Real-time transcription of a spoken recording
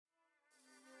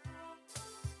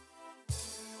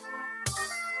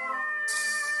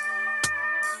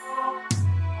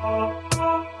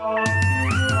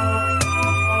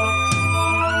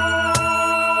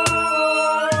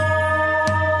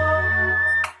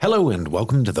Hello and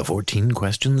welcome to the 14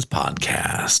 Questions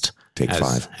Podcast. Take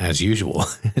 5. As usual,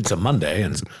 it's a Monday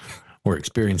and we're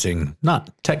experiencing not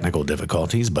technical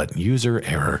difficulties, but user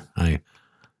error. I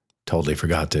totally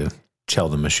forgot to tell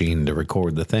the machine to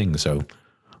record the thing, so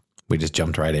we just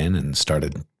jumped right in and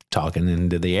started talking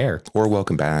into the air. Or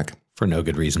welcome back. For no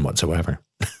good reason whatsoever.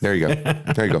 There you go.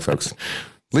 There you go, folks. At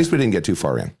least we didn't get too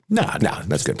far in. No,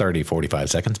 that's good. 30, 45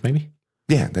 seconds maybe.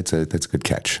 Yeah, that's a good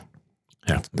catch.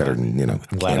 Yeah. Better than,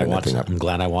 I'm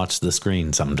glad I watched the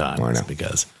screen sometimes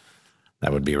because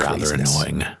that would be rather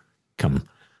annoying. Come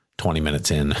 20 minutes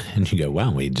in and you go,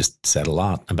 wow, we just said a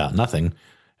lot about nothing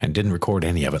and didn't record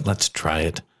any of it. Let's try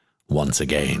it once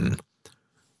again.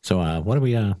 So what are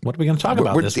we going to talk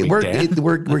about this week, Dan?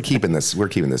 We're keeping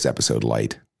this episode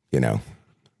light,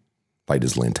 light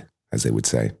as lint, as they would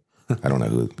say. I don't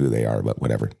know who they are, but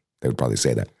whatever. They would probably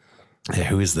say that. Yeah,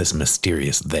 who is this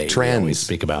mysterious they trends we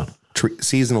speak about?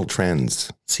 Seasonal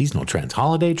trends. Seasonal trends.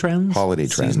 Holiday trends?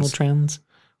 Seasonal trends.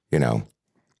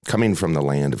 Coming from the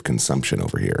land of consumption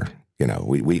over here.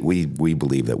 We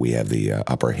believe that we have the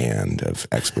upper hand of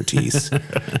expertise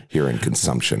here in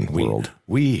consumption world.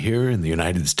 We here in the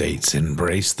United States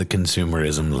embrace the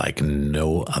consumerism like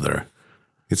no other.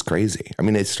 It's crazy. I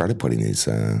mean, they started putting these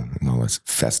all this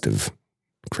festive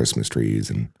Christmas trees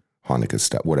and Hanukkah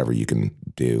stuff, whatever you can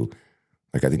do.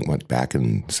 Like I think went back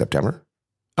in September.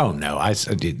 Oh no!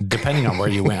 Depending on where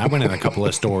you went, I went in a couple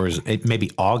of stores.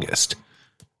 Maybe August.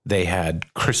 They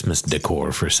had Christmas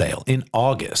decor for sale in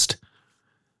August.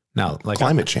 Now, like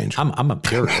climate change. I'm a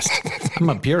purist. I'm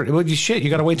a purist. Well, you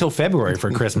got to wait till February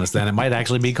for Christmas. Then it might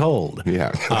actually be cold.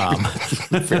 Yeah,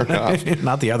 fair enough.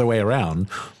 Not the other way around.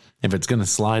 If it's going to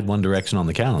slide one direction on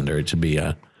the calendar, it should be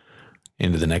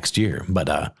into the next year. But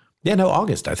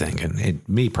August. I think, and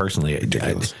me personally,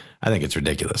 I think it's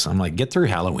ridiculous. I'm like, get through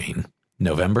Halloween,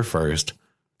 November 1st.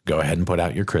 Go ahead and put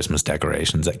out your Christmas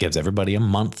decorations. That gives everybody a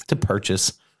month to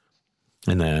purchase.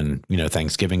 And then,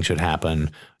 Thanksgiving should happen.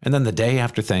 And then the day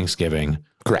after Thanksgiving,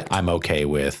 correct, I'm okay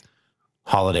with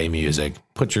holiday music.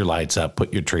 Put your lights up,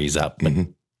 put your trees up. But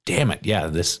damn it,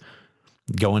 this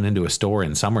going into a store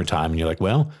in summertime and you're like,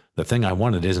 well, the thing I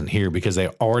wanted isn't here because they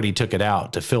already took it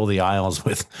out to fill the aisles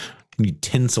with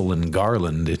tinsel and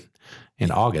garland in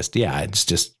August. Yeah, it's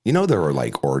just... there are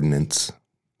like ordinance.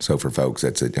 So for folks,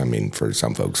 for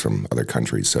some folks from other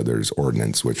countries, so there's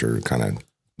ordinance, which are kind of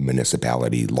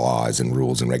municipality laws and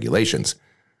rules and regulations.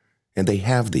 And they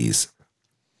have these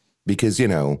because,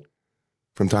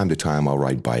 from time to time I'll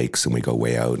ride bikes and we go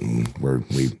way out and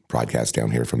we broadcast down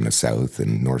here from the South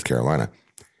in North Carolina.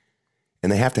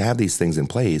 And they have to have these things in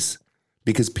place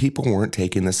because people weren't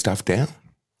taking this stuff down.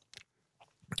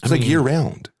 It's like year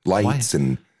round lights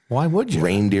and why would you?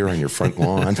 Reindeer on your front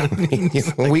lawn.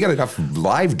 We got enough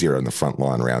live deer on the front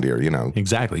lawn around here,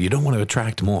 Exactly. You don't want to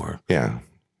attract more. Yeah.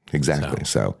 Exactly.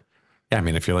 So,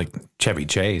 if you're like Chevy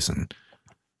Chase and,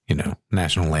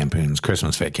 National Lampoon's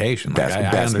Christmas Vacation,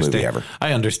 best movie ever.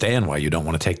 I understand why you don't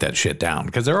want to take that shit down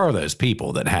because there are those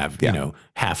people that have,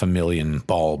 500,000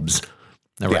 bulbs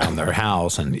around their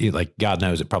house. And God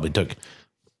knows it probably took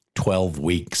 12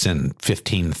 weeks and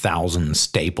 15,000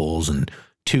 staples and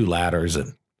 2 ladders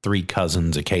and 3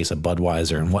 cousins, a case of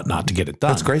Budweiser and whatnot to get it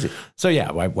done. That's crazy. So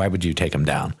why would you take them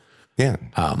down? Yeah.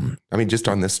 Just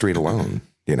on this street alone,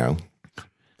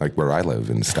 like where I live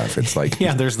and stuff, it's like,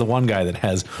 there's the one guy that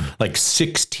has like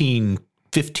 15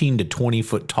 to 20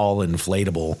 foot tall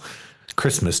inflatable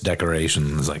Christmas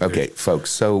decorations. Like, okay, folks.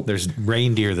 So there's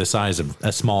reindeer the size of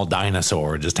a small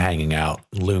dinosaur just hanging out,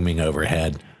 looming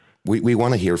overhead. We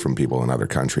want to hear from people in other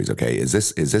countries. Okay. Is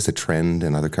this a trend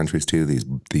in other countries too?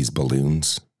 These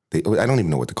balloons? I don't even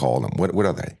know what to call them. What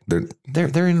are they? They're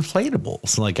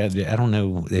inflatables. Like I don't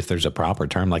know if there's a proper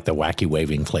term, like the wacky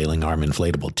waving flailing arm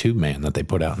inflatable tube man that they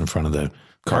put out in front of the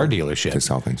car dealership. To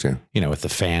sell things, yeah. With the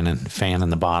fan in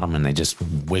the bottom, and they just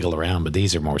wiggle around. But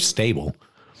these are more stable.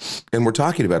 And we're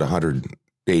talking about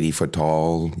 180 foot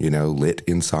tall, lit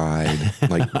inside,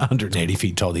 like 180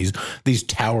 feet tall. These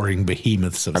towering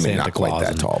behemoths of Santa not Claus. Quite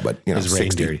that tall, but his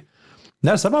 60. reindeer.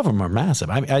 No, some of them are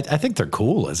massive. I think they're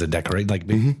cool as a decorate. Like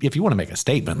if you want to make a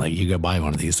statement, like you go buy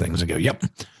one of these things and go, "Yep,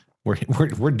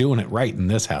 we're doing it right in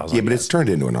this house." Yeah, but it's turned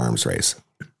into an arms race.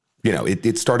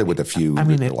 It started with a few.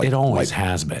 It always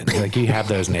has been. Like you have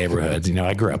those neighborhoods.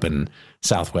 I grew up in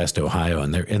Southwest Ohio,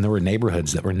 and there were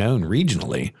neighborhoods that were known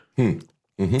regionally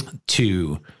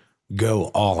to go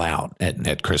all out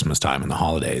at Christmas time and the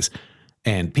holidays,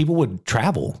 and people would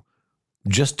travel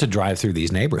just to drive through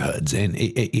these neighborhoods, and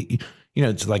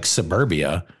it's like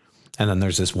suburbia And then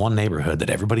there's this one neighborhood that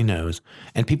everybody knows,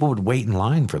 and people would wait in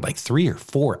line for like 3 or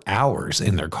 4 hours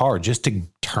in their car just to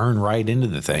turn right into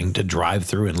the thing to drive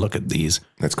through and look at these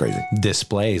That's crazy.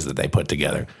 displays that they put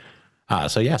together.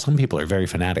 So yeah, some people are very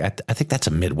fanatic. I think that's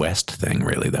a Midwest thing,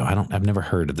 really, though. I've never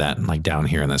heard of that like down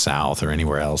here in the South or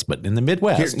anywhere else, but in the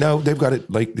Midwest, No, they've got it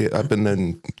like up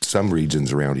in some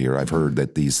regions around here. I've heard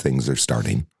that these things are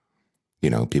starting. You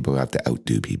know, people have to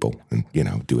outdo people and, you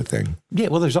know, do a thing. yeah.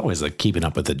 Well, there's always like keeping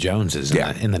up with the Joneses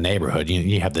in the neighborhood.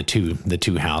 You have the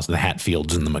two houses, the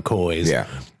Hatfields and the McCoys. Yeah.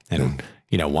 And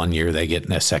you know, one year they get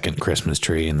a second Christmas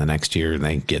tree, and the next year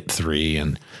they get 3,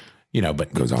 and you know,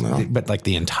 but Goes on and on. But like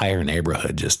the entire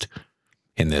neighborhood just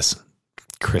in this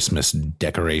Christmas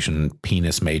decoration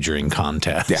penis majoring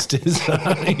contest is,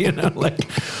 you know, like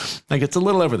it's a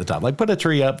little over the top. Like put a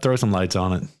tree up, throw some lights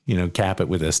on it, you know, cap it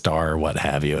with a star or what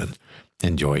have you, and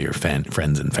enjoy your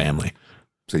friends and family.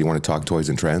 So do you want to talk toys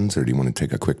and trends, or do you want to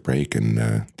take a quick break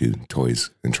and do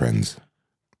toys and trends,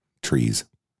 trees?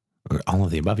 All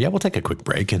of the above. Yeah, we'll take a quick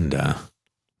break and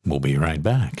we'll be right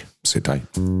back. Sit tight.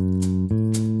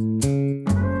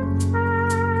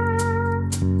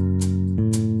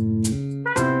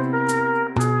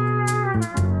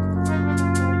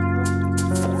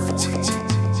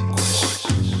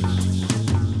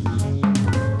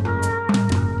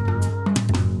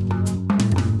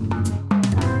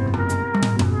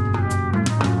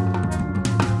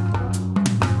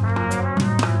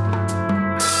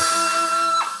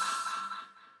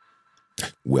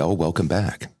 Well, welcome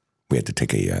back. We had to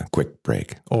take a quick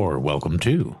break. Or welcome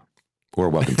to. Or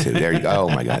welcome to. There you go. Oh,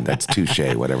 my God. That's touche,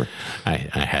 whatever. I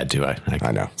had to.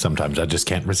 I know. Sometimes I just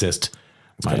can't resist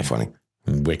It's kind of funny.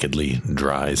 wickedly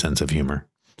dry sense of humor.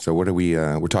 So what are we,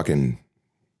 we're talking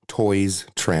toys,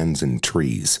 trends, and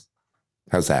trees.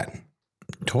 How's that?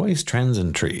 Toys, trends,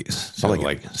 and trees. So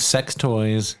like sex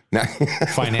toys,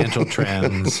 financial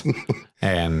trends,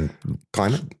 and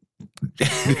Climate?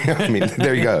 I mean,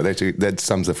 there you go. That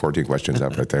sums the 14 questions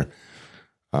up right there.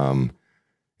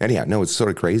 Anyhow, no, it's sort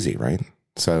of crazy, right?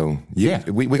 So Yeah.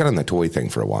 we got on the toy thing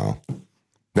for a while.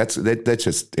 That's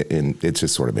just, it's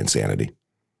just sort of insanity.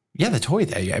 yeah, the toy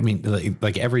thing. I mean,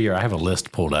 like every year I have a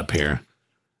list pulled up here.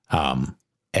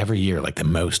 Every year, like the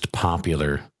most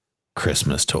popular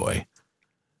Christmas toy.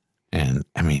 And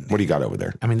I mean, What do you got over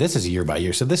there? I mean, this is year by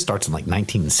year. So this starts in like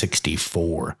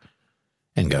 1964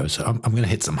 and goes. So I'm going to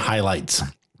hit some highlights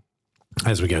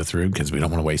as we go through because we don't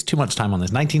want to waste too much time on this.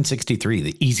 1963,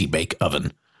 the Easy Bake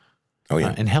Oven. Oh,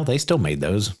 yeah. And hell, they still made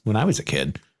those when I was a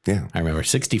kid. Yeah. I remember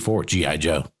 64, G.I.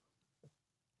 Joe.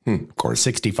 Of course.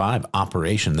 65,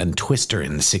 Operation, then Twister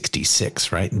in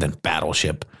 66, right? And then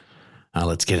Battleship.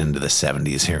 Let's get into the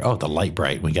 70s here. Oh, the Light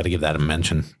Bright. We got to give that a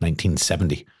mention.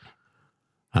 1970.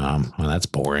 Well, that's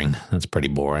boring. That's pretty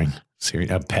boring.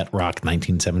 Pet Rock,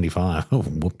 1975. Oh,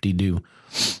 whoop-de-doo.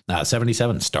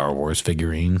 77, Star Wars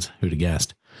figurines. Who'd have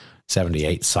guessed?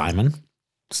 78, Simon.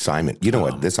 You know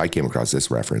what? I came across this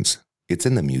reference. It's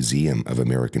in the Museum of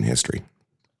American History.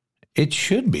 It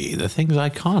should be. The thing's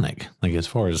iconic. Like as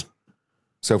far as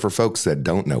So for folks that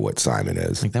don't know what Simon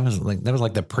is, that was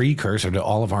like the precursor to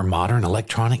all of our modern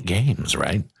electronic games,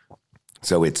 right?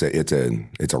 so it's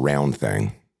a round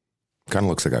thing. Kind of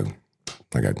looks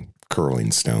like a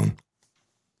curling stone.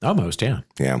 Almost, yeah.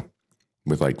 Yeah,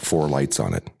 with like 4 lights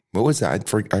on it. What was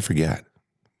that? I forget.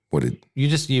 What did?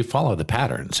 You follow the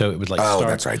pattern. So it would like Oh,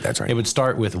 start. that's right. It would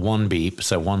start with one beep.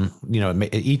 So one,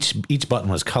 each button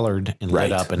was colored and lit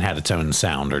Right. up and had its own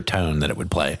sound or tone that it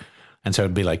would play. And so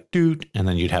it'd be like doot, and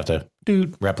then you'd have to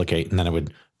doot, replicate, and then it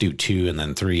would do 2 and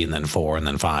then 3 and then 4 and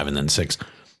then 5 and then 6.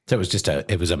 So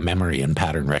it was a memory and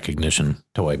pattern recognition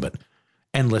toy, but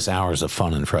endless hours of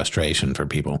fun and frustration for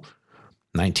people.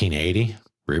 1980,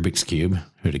 Rubik's Cube.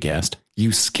 Who'd have guessed?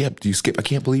 You skipped. I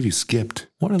can't believe you skipped.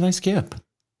 What did I skip?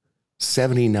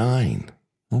 79.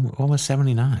 What was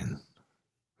 79?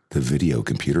 The Video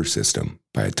Computer System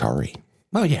by Atari.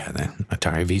 Oh, yeah, the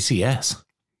Atari VCS.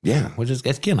 Yeah. Which is,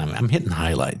 again, I'm hitting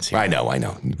highlights here. I know.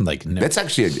 Like, no, That's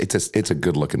actually, it's a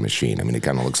good looking machine. I mean, it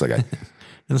kind of looks like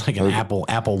it's like an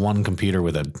Apple One computer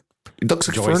with a it looks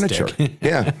like Joystick. furniture.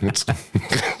 Yeah. It's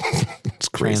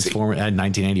crazy. transformer.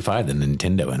 1985, the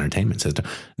Nintendo Entertainment System.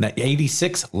 Now,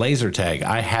 86, laser tag.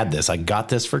 I had this. I got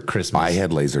this for Christmas. I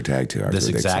had laser tag too. I was this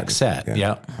really exact excited. set.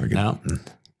 Yeah. Yep. No.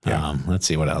 Yeah. Let's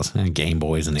see what else. Game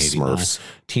Boys in 89. Smurfs.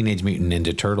 Teenage Mutant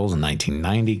Ninja Turtles in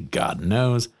 1990. God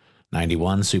knows.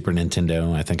 91, Super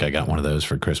Nintendo. I think I got one of those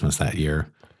for Christmas that year.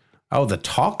 Oh, the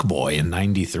Talk Boy in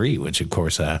 93, which of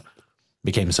course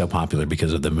became so popular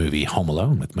because of the movie Home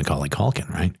Alone with Macaulay Culkin,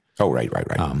 right? Oh, right.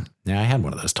 Yeah, I had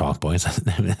one of those Talk Boys.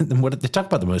 They talk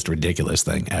about the most ridiculous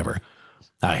thing ever.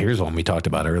 Here's one we talked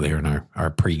about earlier in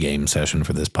our pregame session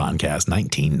for this podcast,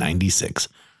 1996.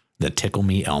 The Tickle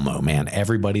Me Elmo. Man,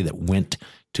 everybody that went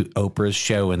to Oprah's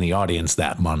show in the audience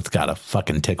that month got a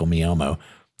fucking Tickle Me Elmo.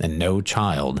 And no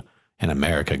child in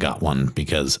America got one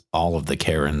because all of the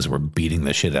Karens were beating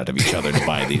the shit out of each other to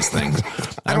buy these things.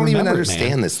 I don't even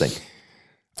understand this thing.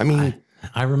 I mean,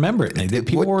 I remember it.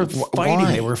 People were fighting.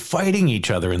 Why? They were fighting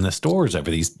each other in the stores over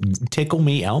these Tickle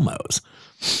Me Elmos.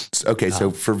 Okay,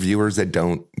 so for viewers that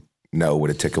don't know what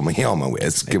a Tickle Me Elmo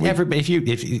is, can we,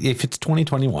 If it's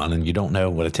 2021 and you don't know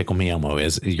what a Tickle Me Elmo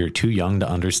is, you're too young to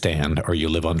understand, or you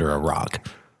live under a rock.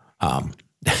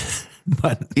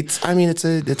 But it's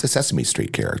a Sesame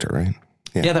Street character, right?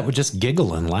 yeah, that would just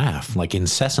giggle and laugh like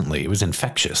incessantly. It was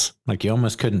infectious. Like you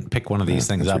almost couldn't pick one of these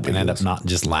things up and end up not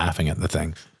just laughing at the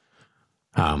thing.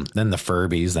 Then the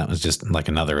Furbies, that was just like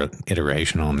another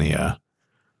iteration on the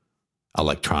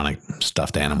electronic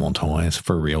stuffed animal toys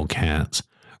for real cats.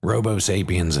 Robo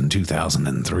Sapiens in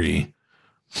 2003.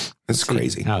 It's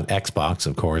crazy. Xbox,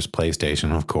 of course.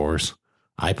 PlayStation, of course.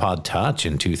 iPod Touch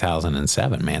in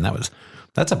 2007. Man,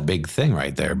 that's a big thing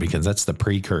right there because that's the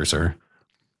precursor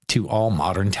to all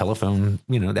modern telephone,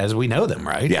 as we know them,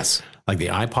 right? Yes. Like the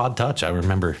iPod Touch, I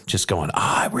remember just going,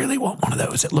 I really want one of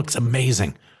those. It looks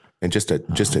amazing. And just a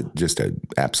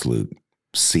absolute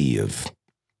sea of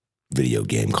video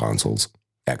game consoles,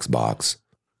 Xbox,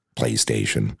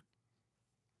 PlayStation,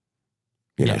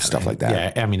 stuff like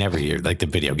that. Yeah, I mean, every year, like the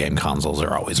video game consoles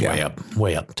are always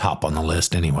way up top on the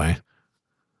list anyway.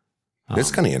 This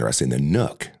is kind of interesting. The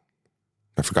Nook.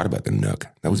 I forgot about the Nook.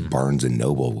 That was Barnes and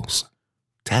Noble's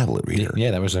tablet reader.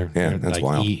 Yeah, that was their that's like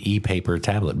wild. e-paper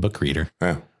tablet book reader.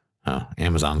 Yeah.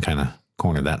 Amazon kind of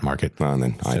cornered that market. Well, and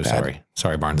then iPad.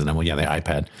 Sorry, Barnes and Noble. Yeah, the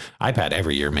iPad. iPad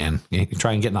every year, man. You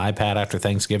try and get an iPad after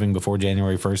Thanksgiving before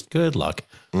January 1st. Good luck.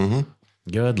 Mm-hmm.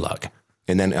 Good luck.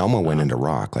 And then Elmo went into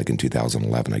rock like in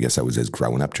 2011. I guess that was his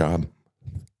growing up job.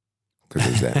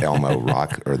 Because there's the Elmo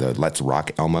Rock or the Let's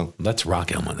Rock Elmo. Let's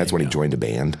Rock Elmo. That's when he joined a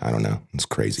band. I don't know. It's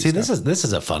crazy. See, stuff. This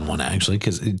is a fun one actually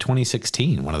because in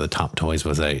 2016, one of the top toys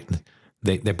was they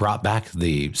brought back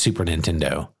the Super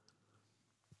Nintendo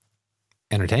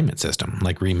entertainment system,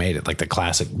 like remade it, like the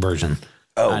classic version.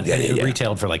 Oh, It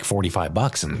retailed for like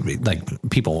 $45, and like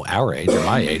people our age or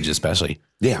my age especially,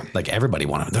 like everybody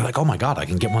wanted it. They're like, oh my god, I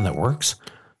can get one that works.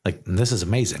 Like this is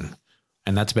amazing.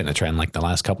 And that's been a trend. Like the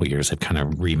last couple of years, they've kind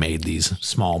of remade these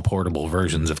small portable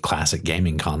versions of classic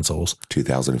gaming consoles.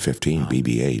 2015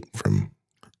 BB-8 from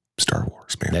Star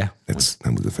Wars, man. Yeah, that was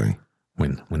the thing.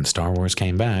 When Star Wars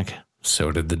came back,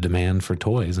 so did the demand for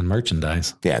toys and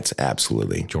merchandise. Yeah, it's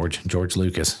absolutely George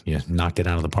Lucas. You knocked it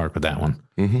out of the park with that one.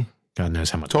 Mm-hmm. God knows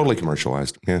how much. Totally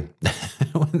commercialized. Yeah,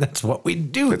 that's what we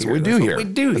do. That's what we do here.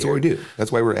 That's what we do.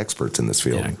 That's why we're experts in this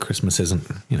field. Yeah, Christmas isn't,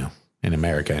 in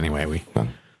America anyway.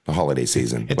 The holiday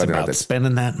season. It's about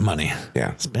spending that money.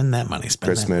 Yeah. Spend that money.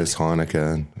 Christmas,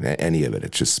 Hanukkah, any of it.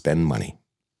 It's just spend money.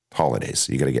 Holidays.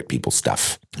 You got to get people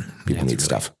stuff. People need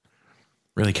stuff.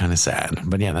 Really kind of sad.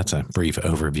 But yeah, that's a brief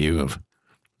overview of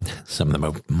some of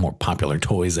the more popular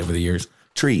toys over the years.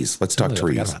 Trees. Let's talk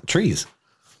trees. Trees.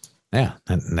 Yeah.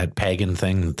 That pagan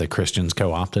thing that the Christians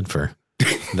co-opted for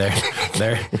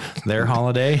their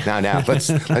holiday. Now let's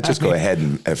just go ahead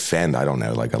and offend, I don't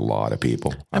know, like a lot of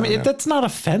people. I mean, that's not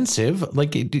offensive.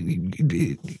 Like,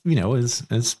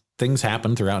 as things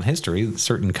happen throughout history,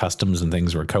 certain customs and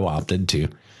things were co-opted to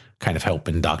kind of help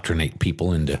indoctrinate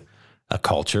people into a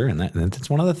culture. And that's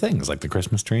one of the things, like the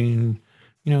Christmas tree,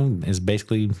 is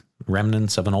basically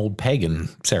remnants of an old pagan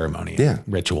ceremony,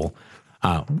 ritual.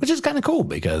 Which is kind of cool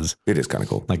because it is kind of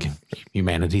cool. Like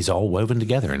humanity's all woven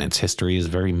together and its history is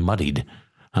very muddied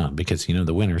because,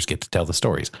 the winners get to tell the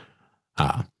stories.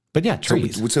 But yeah,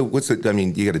 trees. So what's the, I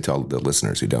mean, you got to tell the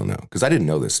listeners who don't know, because I didn't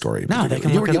know this story. No, they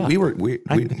can look it up.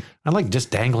 I like just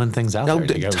dangling things out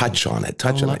there. Touch on it.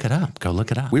 Go look it up. Go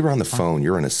look it up. We were on the phone.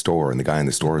 You're in a store and the guy in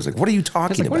the store is like, what are you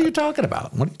talking about? What are you talking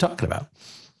about? What are you talking about?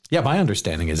 Yeah, my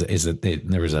understanding is that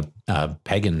there was a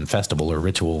pagan festival or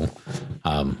ritual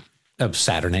of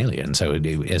Saturnalia. And so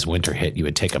as winter hit, you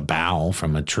would take a bough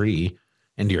from a tree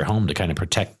into your home to kind of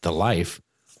protect the life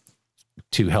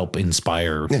to help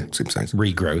inspire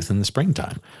regrowth in the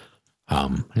springtime.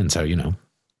 And so, we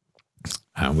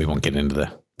won't get into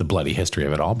the bloody history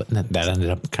of it all, but that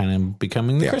ended up kind of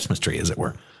becoming the Christmas tree, as it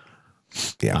were.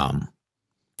 Yeah.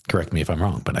 Correct me if I'm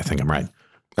wrong, but I think I'm right.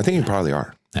 I think you probably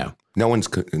are. Yeah. No one's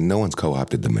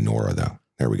co-opted the menorah, though.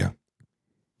 There we go.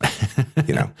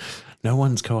 No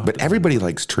one's co-opted. But everybody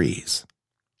likes trees.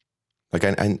 Like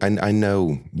I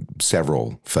know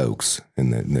several folks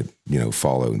in the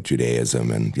follow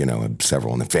Judaism and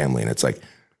several in the family, and it's like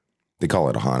They call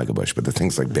it a Hanukkah bush, but the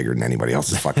thing's like bigger than anybody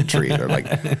else's fucking tree. They're like,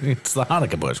 it's the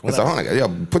Hanukkah bush. it's a Hanukkah. Yeah,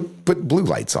 put blue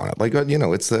lights on it. Like,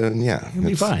 it's the, It'll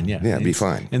be fine. Yeah. Yeah, it'd be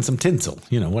fine. And some tinsel,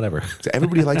 whatever. So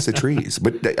everybody likes the trees.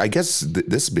 But I guess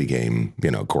this became,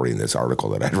 according to this article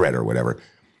that I read or whatever,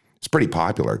 it's pretty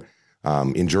popular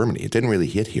in Germany. It didn't really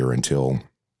hit here until,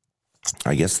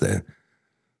 I guess, the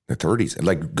 30s. It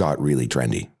like got really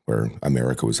trendy where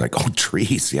America was like, oh,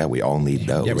 trees. Yeah, we all need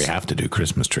those. Yeah, we have to do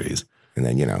Christmas trees. And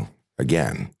then,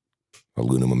 again,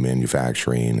 aluminum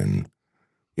manufacturing and,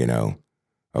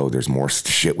 there's more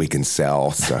shit we can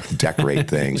sell to decorate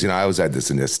things. I always had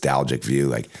this nostalgic view,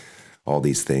 like all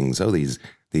these things. Oh, these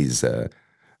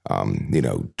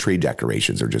tree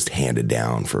decorations are just handed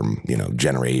down from,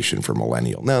 generation for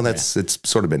millennial. No, it's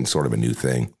sort of been a new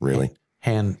thing, really.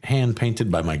 Hand painted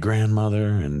by my grandmother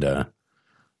and,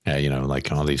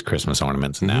 like all these Christmas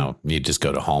ornaments. Mm-hmm. Now you just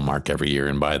go to Hallmark every year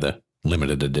and buy the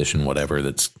limited edition, whatever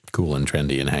that's cool and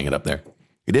trendy and hang it up there.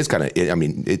 It is kind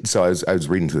of, so I was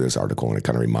reading through this article and it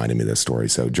kind of reminded me of this story.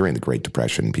 So during the Great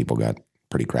Depression, people got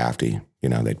pretty crafty.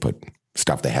 They'd put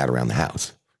stuff they had around the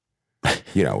house,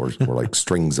 or like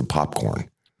strings of popcorn.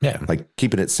 Yeah. Like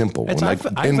keeping it simple. I've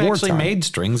actually made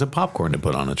strings of popcorn to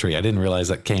put on a tree. I didn't realize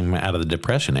that came out of the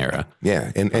Depression era.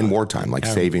 Yeah. And wartime, like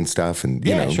saving stuff and,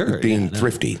 being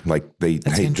thrifty. Like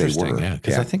that's interesting. They were. Yeah.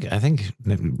 Because I think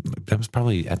that was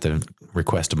probably at the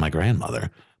request of my grandmother.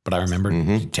 But I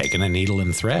remember taking a needle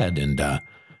and thread and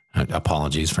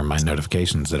apologies for my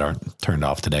notifications that aren't turned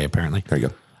off today, apparently. There you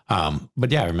go. But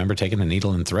yeah, I remember taking a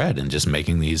needle and thread and just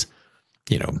making these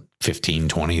 15,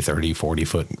 20, 30,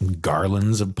 40-foot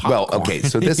garlands of popcorn. Well, okay,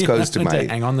 so this goes to my...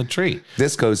 hang on the tree.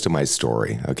 This goes to my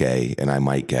story, okay? And I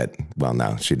might get... Well,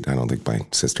 no, I don't think my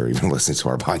sister even listens to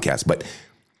our podcast. But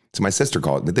so my sister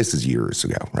called... But this is years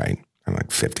ago, right? I'm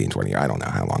like 15, 20, I don't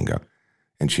know how long ago.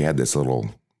 And she had this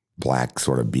little black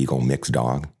sort of beagle mixed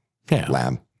dog. Yeah.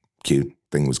 Lab. Cute.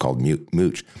 Thing was called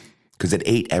Mooch. Because it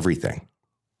ate everything.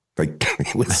 Like,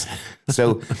 it was...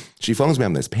 So she phones me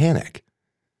on this panic.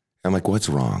 I'm like, what's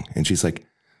wrong? And she's like,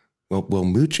 well,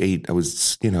 Mooch ate, I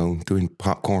was, doing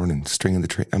popcorn and stringing the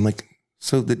tree. I'm like,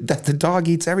 so the dog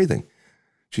eats everything.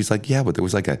 She's like, yeah, but there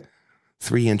was like a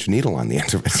 3-inch needle on the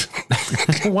end of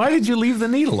it. Why did you leave the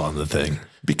needle on the thing?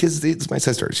 Because it's my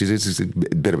sister. She's a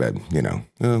bit of a,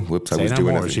 whoops, Say I was no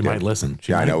doing more. it. She might listen.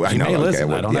 I know. She may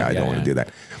listen. Okay, I don't know. I don't want to do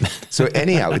that. So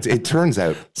anyhow, it turns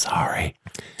out. Sorry.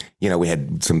 We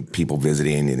had some people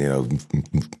visiting,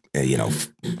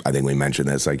 I think we mentioned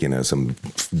this, like, some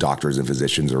doctors and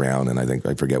physicians around. And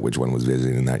I forget which one was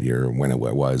visiting that year or when it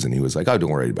was. And he was like, oh, don't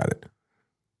worry about it.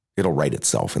 It'll right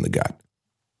itself in the gut.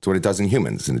 It's what it does in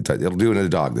humans. And it'll do it in a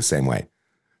dog the same way.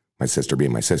 My sister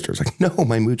being my sister is like, no,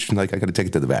 my Mooch, like, I got to take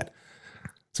it to the vet.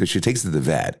 So she takes it to the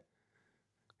vet.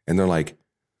 And they're like,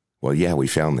 well, yeah, we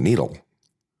found the needle.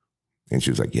 And she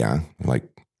was like, yeah. I'm like,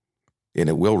 and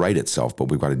it will right itself, but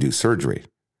we've got to do surgery.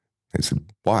 I said,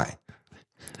 why?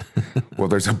 Well,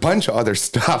 there's a bunch of other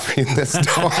stuff in this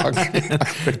dog.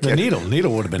 The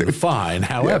needle would have been fine.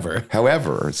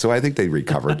 However, so I think they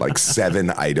recovered like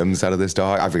 7 items out of this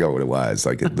dog. I forgot what it was.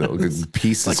 Like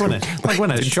pieces. Like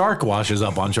when a shark washes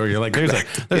up on shore, you're like, there's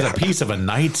a piece of a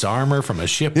knight's armor from a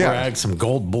shipwreck, some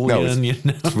gold bullion.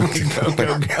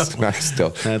 Go. Still,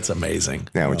 that's amazing.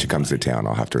 Now when she comes to town,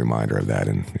 I'll have to remind her of that,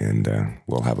 and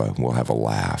we'll have a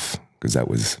laugh because that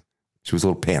was. She was a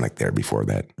little panicked there before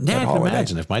that. Yeah, I can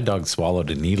imagine if my dog swallowed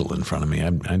a needle in front of me,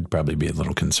 I'd probably be a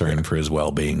little concerned for his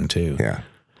well-being too. Yeah,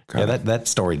 yeah. That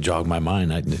story jogged my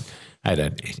mind.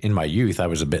 In my youth, I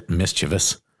was a bit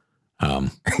mischievous.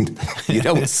 You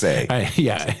don't say.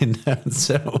 And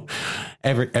so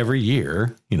every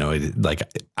year, like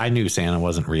I knew Santa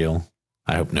wasn't real.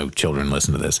 I hope no children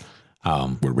listen to this.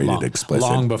 We're rated explicit.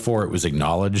 Long before it was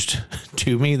acknowledged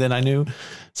to me that I knew.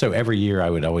 So every year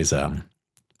I would always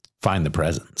find the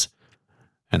presents.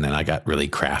 And then I got really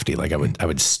crafty. Like I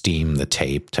would steam the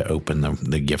tape to open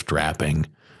the gift wrapping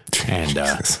and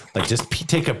like just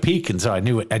take a peek. And so I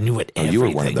knew what everything you were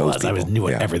one of those was. People. I knew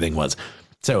what everything was.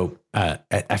 So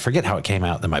I forget how it came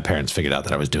out that my parents figured out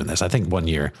that I was doing this. I think one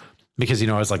year, because,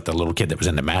 I was like the little kid that was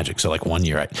into magic. So like one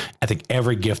year, I think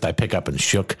every gift I pick up and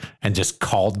shook and just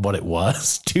called what it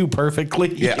was too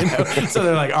perfectly. Yeah. So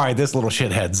they're like, all right, this little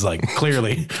shithead's like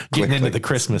clearly getting into the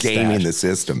Christmas gaming stash. the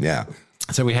system. Yeah.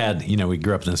 So we had, we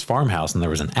grew up in this farmhouse and there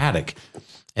was an attic.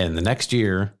 And the next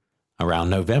year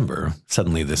around November,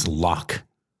 suddenly this lock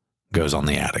goes on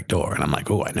the attic door. And I'm like,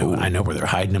 oh, I know where they're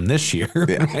hiding them this year.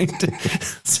 Yeah. Right?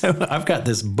 So I've got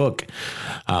this book,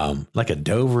 like a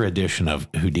Dover edition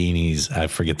of Houdini's. I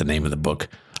forget the name of the book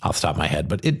off the top of my head,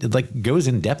 but it like goes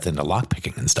in depth into lock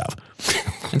picking and stuff.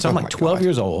 And so I'm like 12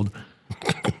 years old.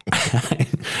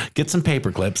 get some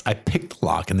paper clips. I picked the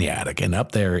lock in the attic, and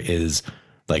up there is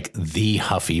like the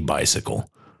Huffy bicycle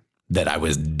that I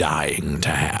was dying to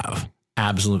have,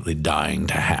 absolutely dying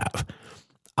to have.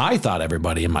 I thought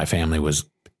everybody in my family was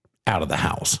out of the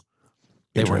house.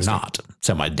 They were not.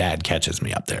 So my dad catches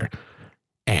me up there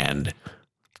and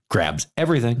grabs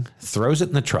everything, throws it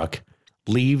in the truck,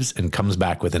 leaves, and comes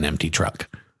back with an empty truck.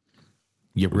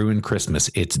 You ruined Christmas.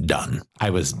 It's done. I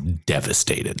was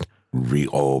devastated.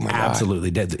 Oh my God.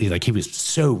 Absolutely dead. Like, he was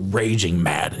so raging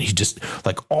mad, and he just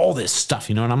like all this stuff,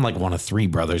 and I'm like one of 3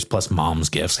 brothers plus mom's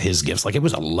gifts, his gifts. Like, it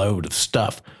was a load of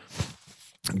stuff.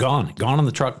 Gone on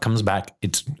the truck, comes back.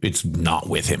 It's not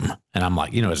with him. And I'm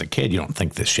like, as a kid, you don't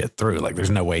think this shit through. Like,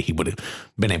 there's no way he would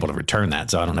have been able to return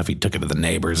that. So I don't know if he took it to the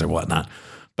neighbors or whatnot.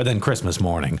 But then Christmas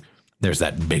morning, there's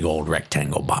that big old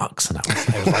rectangle box. And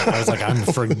I was like, I'm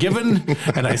forgiven,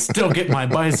 and I still get my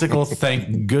bicycle.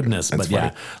 Thank goodness. That's but funny.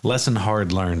 Yeah, lesson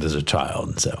hard learned as a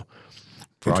child. So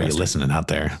for all you listening out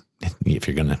there, if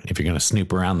you're gonna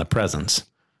snoop around the presents,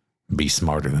 be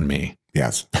smarter than me.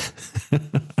 Yes.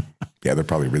 Yeah, they're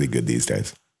probably really good these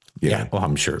days. Yeah, well,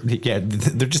 I'm sure. Yeah,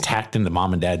 they're just hacked into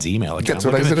mom and dad's email account. That's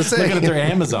what I was going to say. Looking at their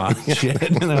Amazon shit,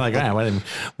 and they're like,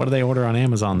 what do they order on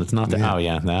Amazon that's not that? Oh,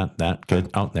 yeah, that good.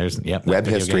 Oh, there's, web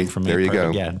history. From me. There you go.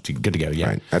 Yeah, good to go. Yeah.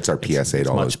 Right. That's our PSA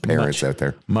to all those parents out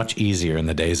there. Much easier in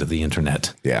the days of the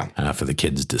internet. Yeah. For the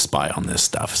kids to spy on this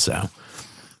stuff. So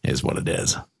is what it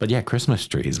is. But yeah, Christmas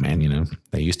trees, man,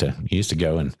 they used to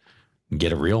go and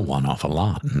get a real one off a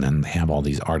lot, and then they have all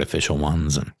these artificial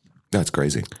ones. And that's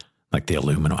crazy. Like the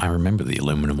aluminum. I remember the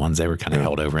aluminum ones. They were kind of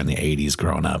held over in the 80s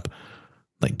growing up.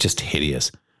 Like, just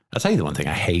hideous. I'll tell you the one thing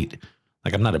I hate.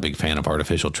 Like, I'm not a big fan of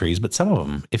artificial trees, but some of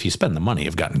them, if you spend the money,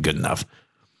 have gotten good enough.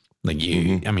 Like,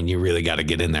 you really got to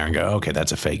get in there and go, okay,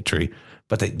 that's a fake tree.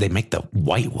 But they make the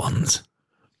white ones.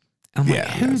 I'm like,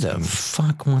 who the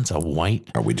fuck wants a white?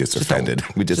 Oh, we just offended.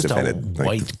 We just offended like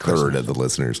white a third of the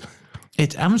listeners.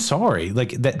 I'm sorry.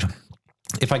 Like, that.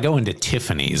 If I go into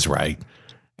Tiffany's, right,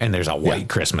 and there's a white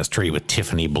Christmas tree with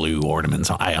Tiffany blue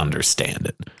ornaments, I understand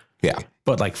it. Yeah.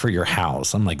 But like, for your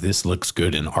house, I'm like, this looks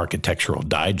good in Architectural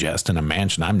Digest in a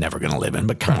mansion I'm never going to live in.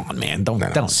 But come on, man,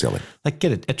 don't silly. Like,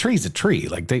 get it. A tree's a tree.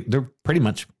 Like, they're pretty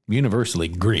much universally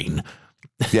green.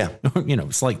 Yeah.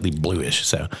 Slightly bluish.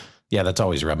 So yeah, that's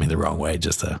always rubbed me the wrong way.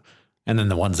 And then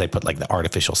the ones they put like the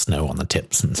artificial snow on the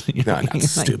tips. And that's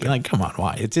stupid. Like, come on,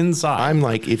 why? It's inside. I'm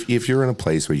like, if you're in a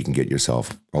place where you can get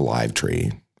yourself a live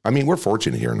tree. I mean, we're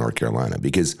fortunate here in North Carolina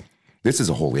because this is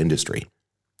a whole industry.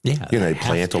 Yeah. They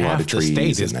plant a lot of trees. The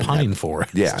state is pine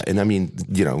forest. Yeah. And I mean,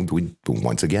 we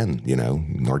once again,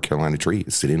 North Carolina tree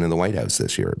is sitting in the White House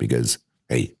this year because,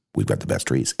 hey, we've got the best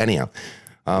trees. Anyhow.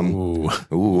 Ooh.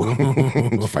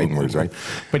 Fighting words, right?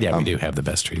 But yeah, we do have the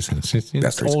best trees.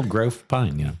 It's old growth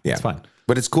pine, Yeah. It's fine.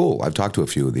 But it's cool. I've talked to a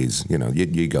few of these,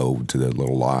 you go to the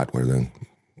little lot where the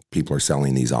people are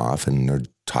selling these off, and they're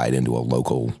tied into a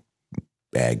local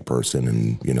ag person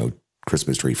and,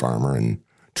 Christmas tree farmer and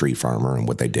tree farmer and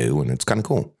what they do. And it's kind of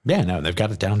cool. Yeah, no, they've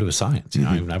got it down to a science.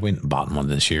 I went and bought one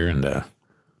this year, and when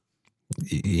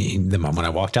I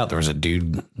walked out, there was a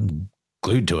dude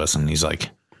glued to us, and he's like,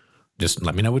 just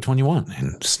let me know which one you want,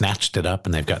 and snatched it up.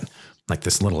 And they've got like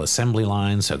this little assembly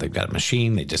line. So they've got a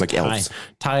machine. They just like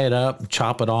tie it up,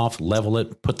 chop it off, level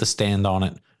it, put the stand on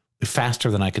it faster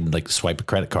than I could like swipe a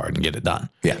credit card and get it done.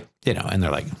 Yeah. And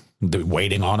they're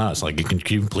waiting on us. Like, can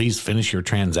you please finish your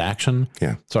transaction?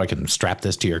 Yeah. So I can strap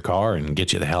this to your car and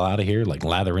get you the hell out of here. Like,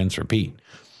 lather, rinse, repeat.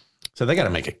 So they got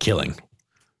to make a killing.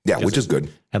 Yeah. Which is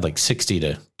good. Had like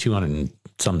 $60 to $200 and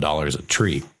some dollars a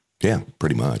tree. Yeah,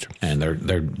 pretty much. And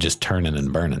they're just turning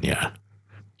and burning. Yeah.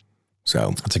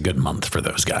 So it's a good month for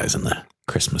those guys in the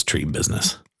Christmas tree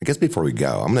business. I guess before we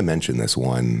go, I'm going to mention this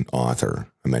one author.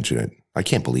 I mentioned it. I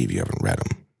can't believe you haven't read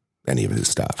any of his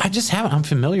stuff. I just haven't. I'm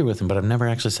familiar with him, but I've never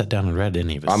actually sat down and read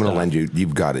any of his stuff. I'm going to lend you.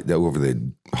 You've got it over the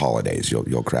holidays.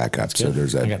 You'll crack up. So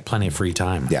I got plenty of free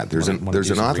time. Yeah, there's an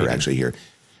author actually here.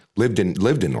 Lived in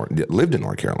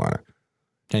North Carolina.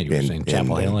 Yeah, you were saying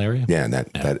Chapel Hill area? Yeah,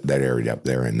 that area up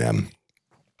there. And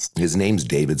his name's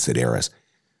David Sedaris.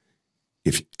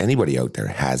 If anybody out there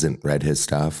hasn't read his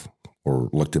stuff or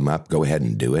looked him up, go ahead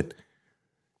and do it.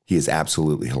 He is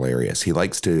absolutely hilarious. He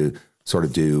likes to sort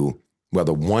of do, well,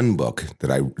 the one book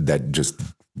that just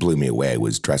blew me away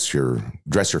was Dress Your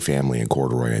Family in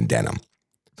Corduroy and Denim.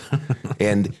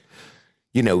 And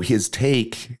his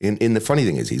take, and the funny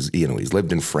thing is he's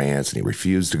lived in France and he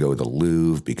refused to go to the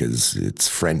Louvre because it's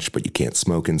French, but you can't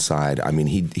smoke inside. I mean,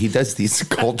 he does these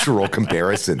cultural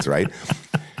comparisons, right?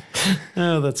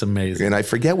 Oh, that's amazing. And I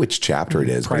forget which chapter it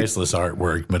is. Priceless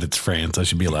artwork, but it's France. I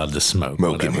should be allowed to smoke.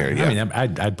 Smoke in here, yeah. I mean,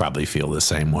 I'd probably feel the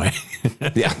same way.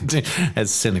 Yeah.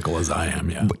 As cynical as I am,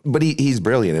 yeah. But he's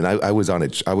brilliant. And I was on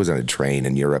a train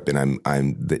in Europe,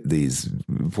 and these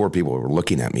poor people were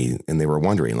looking at me, and they were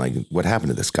wondering, like, what happened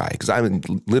to this guy? Because I'm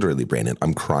literally, Brandon,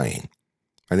 I'm crying.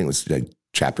 I think it was like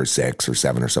chapter 6 or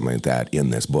 7 or something like that in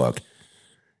this book.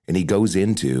 And he goes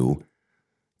into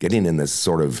getting in this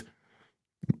sort of,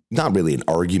 not really an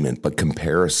argument, but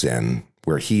comparison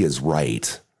where he is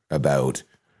right about,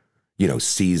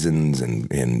 seasons and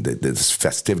the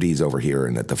festivities over here,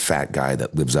 and that the fat guy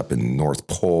that lives up in North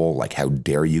Pole, like, how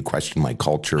dare you question my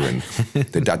culture? And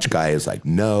the Dutch guy is like,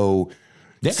 no,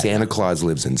 Santa Claus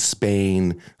lives in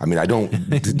Spain. I mean,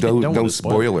 no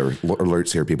spoiler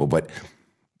alerts here, people, but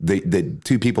the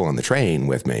two people on the train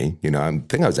with me, I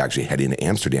think I was actually heading to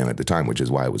Amsterdam at the time, which is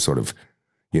why it was sort of,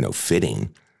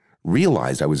 fitting,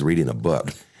 realized I was reading a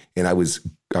book, and I was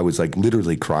like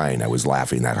literally crying. I was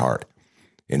laughing that hard.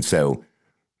 And so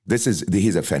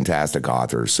he's a fantastic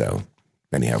author. So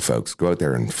anyhow, folks, go out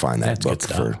there and find that book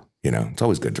for, it's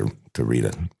always good to read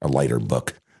a lighter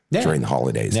book during the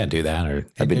holidays. Yeah, do that.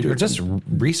 Or just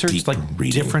research like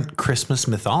different Christmas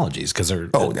mythologies. Cause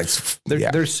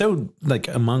they're so like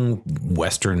among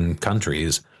Western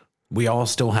countries, we all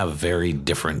still have very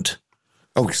different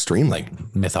extremely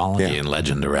like mythology and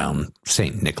legend around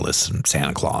Saint Nicholas and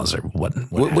Santa Claus or what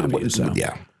have you. So,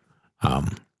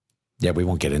 we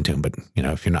won't get into them, but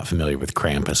if you're not familiar with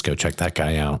Krampus, go check that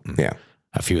guy out. Yeah.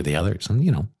 A few of the others,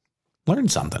 and learn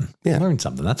something. Yeah. Learn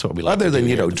something. That's what we like. Other than,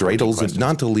 dreidels, and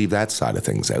not to leave that side of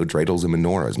things out, dreidels and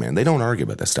menorahs, man, they don't argue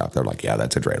about this stuff. They're like, yeah,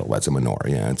 that's a dreidel. That's a menorah.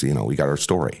 Yeah. It's, we got our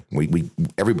story.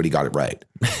 Everybody got it right.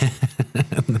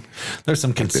 There's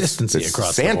some consistency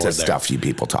across Santa the board stuff you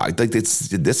people talk. Like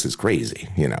this is crazy,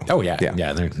 Oh yeah.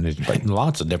 Yeah. There's like,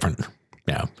 lots of different,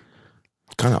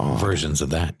 kind of versions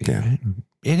of that. Yeah.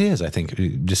 It is. I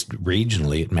think just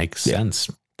regionally, it makes sense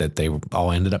that they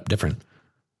all ended up different.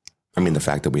 I mean, the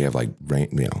fact that we have like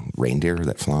reindeer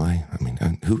that fly. I mean,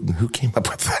 who came up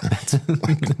with that?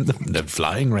 the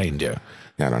flying reindeer.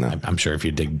 Yeah, I don't know. I'm sure if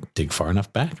you dig far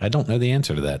enough back, I don't know the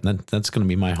answer to that. That's going to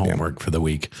be my homework for the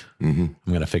week. Mm-hmm. I'm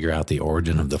going to figure out the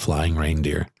origin of the flying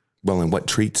reindeer. Well, and what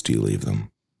treats do you leave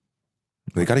them?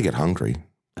 They got to get hungry.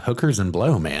 Hookers and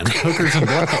blow, man. Hookers and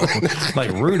blow.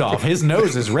 Like Rudolph, his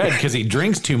nose is red because he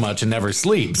drinks too much and never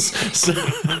sleeps. So.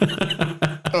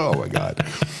 Oh my God.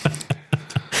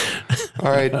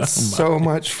 All right, so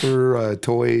much for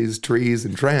toys, trees,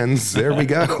 and trends. There we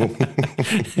go.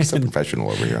 So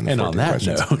professional over here on the 14 on that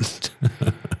questions.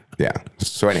 Note. Yeah.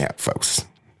 So anyhow, folks,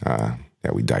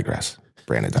 we digress.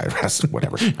 Brandon digress,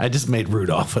 whatever. I just made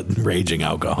Rudolph a raging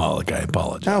alcoholic. I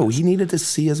apologize. No, he needed to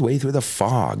see his way through the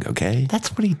fog, okay?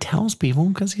 That's what he tells people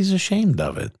because he's ashamed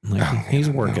of it. Like, he's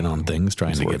working on things,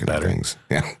 trying to get better.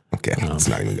 Yeah, okay. Let's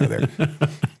not even go there.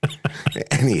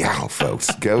 Anyhow,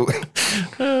 folks, go.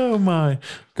 Oh, my.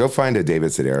 Go find a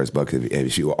David Sedaris book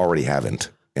if you already haven't.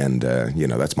 And,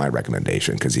 that's my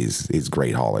recommendation because he's a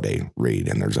great holiday read.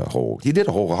 And he did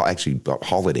a whole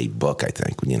holiday book, I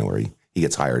think, where he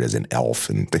gets hired as an elf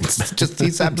and things.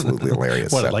 He's absolutely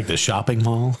hilarious. What, like the shopping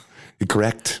mall?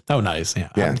 Correct. Oh, nice. Yeah.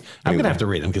 I'm going to have to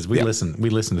read them because we listened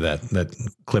to that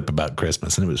clip about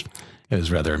Christmas and it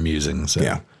was rather amusing. So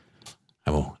yeah,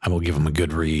 I will give them a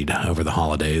good read over the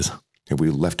holidays. Have we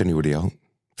left anybody out?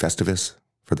 Festivus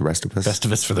for the rest of us?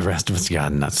 Festivus for the rest of us. Yeah,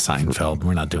 not Seinfeld.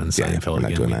 We're not doing Seinfeld we're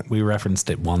not doing that. We referenced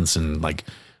it once in like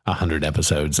 100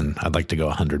 episodes, and I'd like to go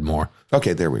 100 more.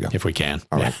 Okay, there we go. If we can.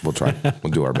 All right, we'll try.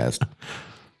 We'll do our best.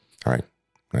 All right.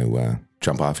 I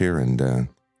jump off here and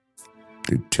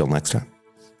till next time.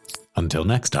 Until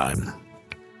next time.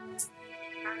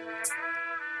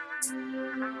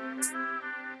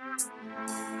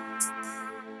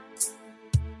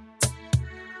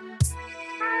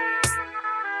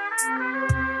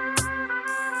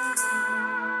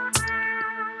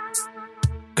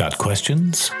 Got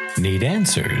questions? Need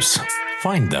answers?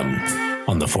 Find them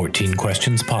on the 14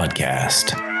 Questions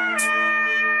Podcast.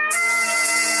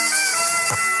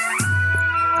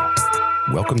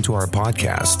 Welcome to our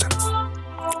podcast,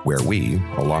 where we,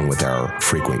 along with our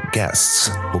frequent guests,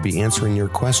 will be answering your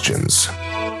questions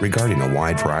regarding a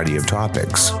wide variety of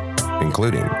topics,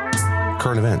 including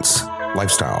current events,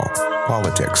 lifestyle,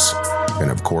 politics,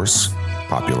 and of course,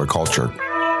 popular culture.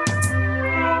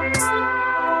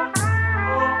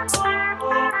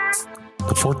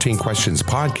 The 14 Questions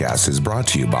Podcast is brought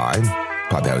to you by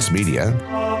Podhouse Media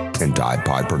and Dive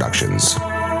Pod Productions.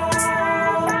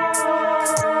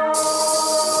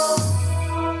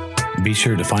 Be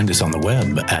sure to find us on the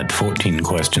web at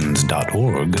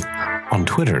 14questions.org on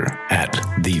Twitter at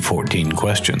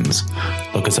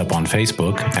The14Questions. Look us up on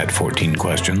Facebook at 14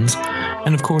 Questions.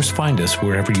 And of course, find us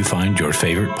wherever you find your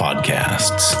favorite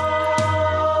podcasts.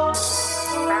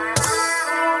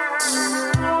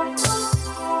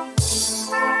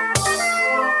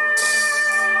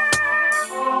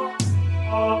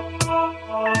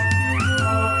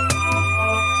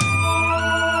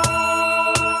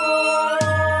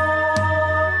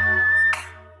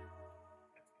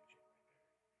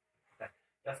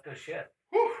 That's good shit.